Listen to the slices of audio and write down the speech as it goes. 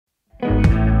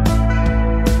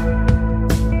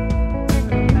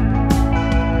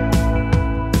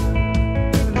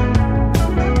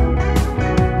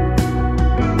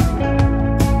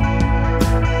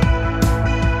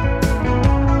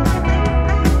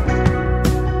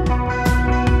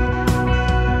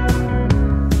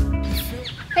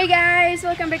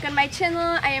back on my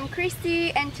channel. I am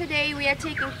Christy and today we are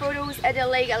taking photos at the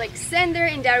Lake Alexander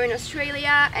in Darwin,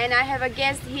 Australia, and I have a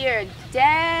guest here,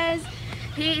 Daz.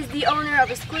 He is the owner of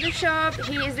a scooter shop.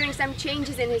 He is doing some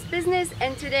changes in his business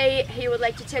and today he would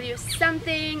like to tell you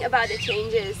something about the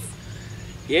changes.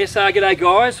 Yes, g'day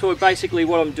guys. So basically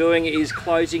what I'm doing is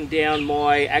closing down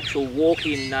my actual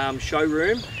walk-in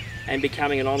showroom and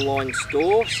becoming an online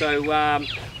store. So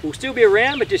we'll still be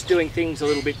around but just doing things a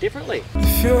little bit differently.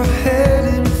 If you're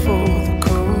heading for the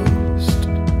coast,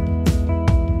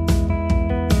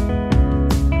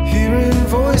 hearing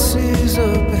voices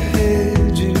up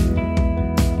ahead you,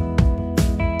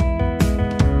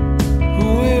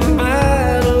 who am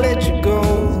I to let you go?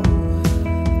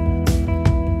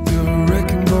 You're a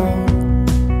wrecking ball.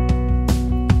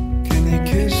 Can you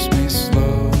kiss me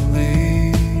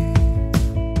slowly?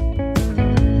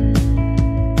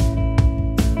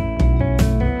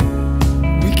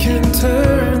 We can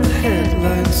turn the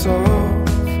headlights off.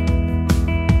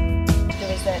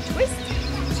 There is a twist,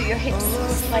 so your hips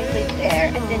slightly there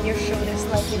and then your shoulders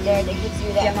slightly there. That gives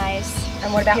you that nice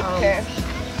and what about hip arms? curve.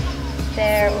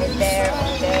 There or there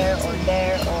or there or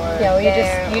there or Yeah, well,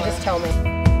 there. you just tell me.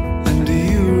 And do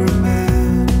you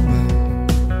remember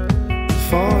the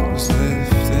fog was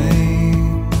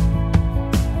lifting?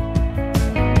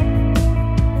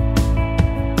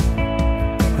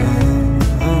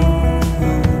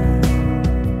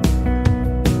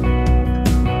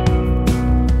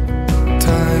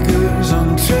 Tigers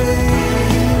on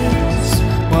trains,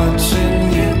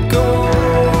 watching you go.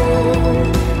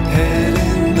 Head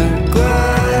in the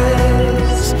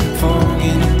glass,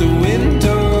 fogging up the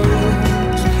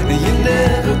windows, and you're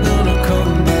never gonna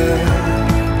come back.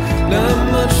 Not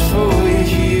much for you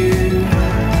here.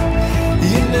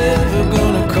 You're never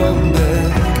gonna come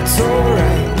back. It's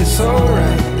alright, it's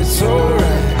alright, it's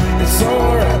alright, it's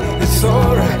alright, it's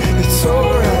alright, it's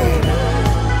alright.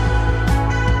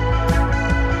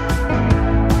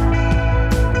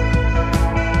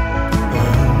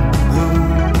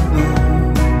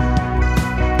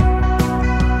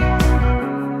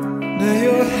 Now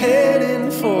you're heading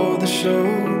for the show.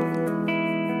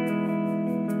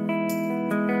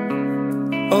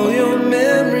 All your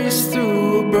memories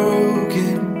through a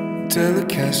broken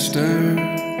Telecaster.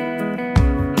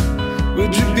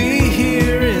 Would you be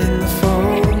here in the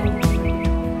fall,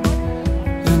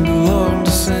 in the long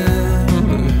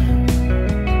December?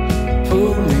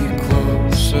 Pull me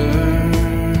closer.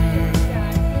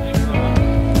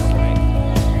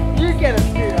 You get us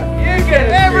to You get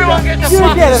us. Everyone gets a You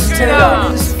get us fucking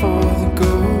to is for the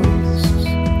ghosts,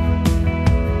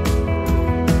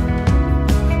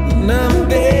 and I'm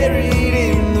buried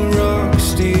in the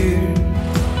rocks, dear.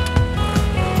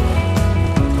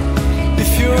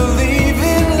 If you're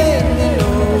leaving, let me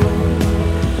know.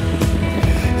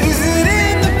 Is it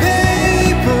in the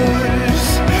papers?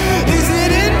 Is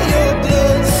it in your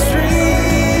bloodstream?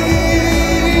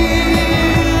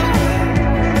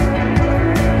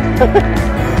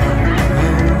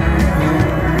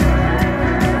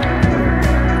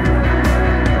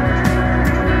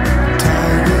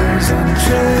 Tigers on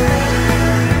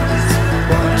trains,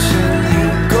 watching you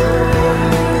go.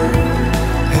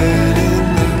 Head in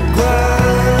the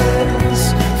glass,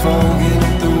 fogging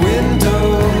up the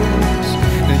windows.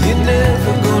 Now you're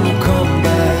never gonna come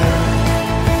back.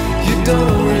 You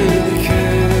don't really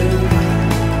care.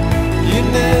 You're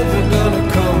never gonna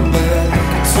come back.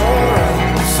 It's alright,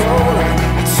 it's alright,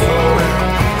 it's alright,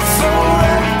 it's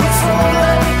alright, it's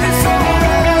alright, it's alright.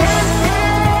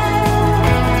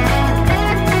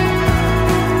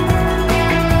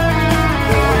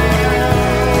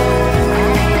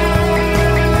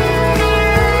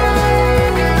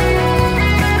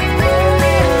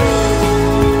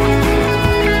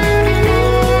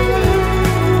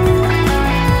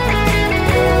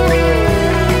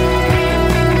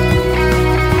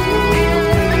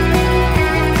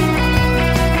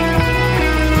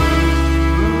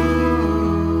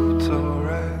 It's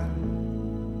alright.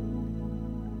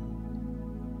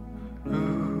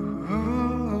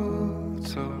 Ooh,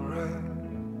 it's alright.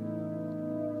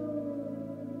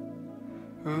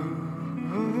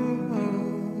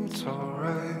 Ooh, it's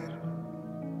alright.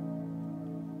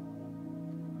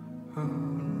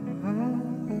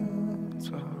 Ooh, it's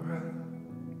alright.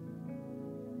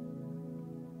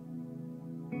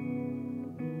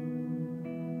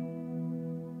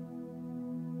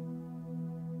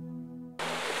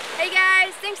 Hey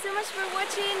guys, thanks so much for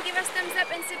watching. Give us thumbs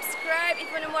up and subscribe if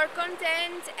you want more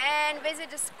content, and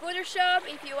visit the scooter shop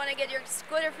if you want to get your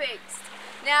scooter fixed.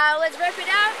 Now let's wrap it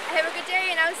up. Have a good day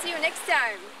and I'll see you next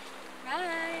time.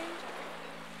 Bye.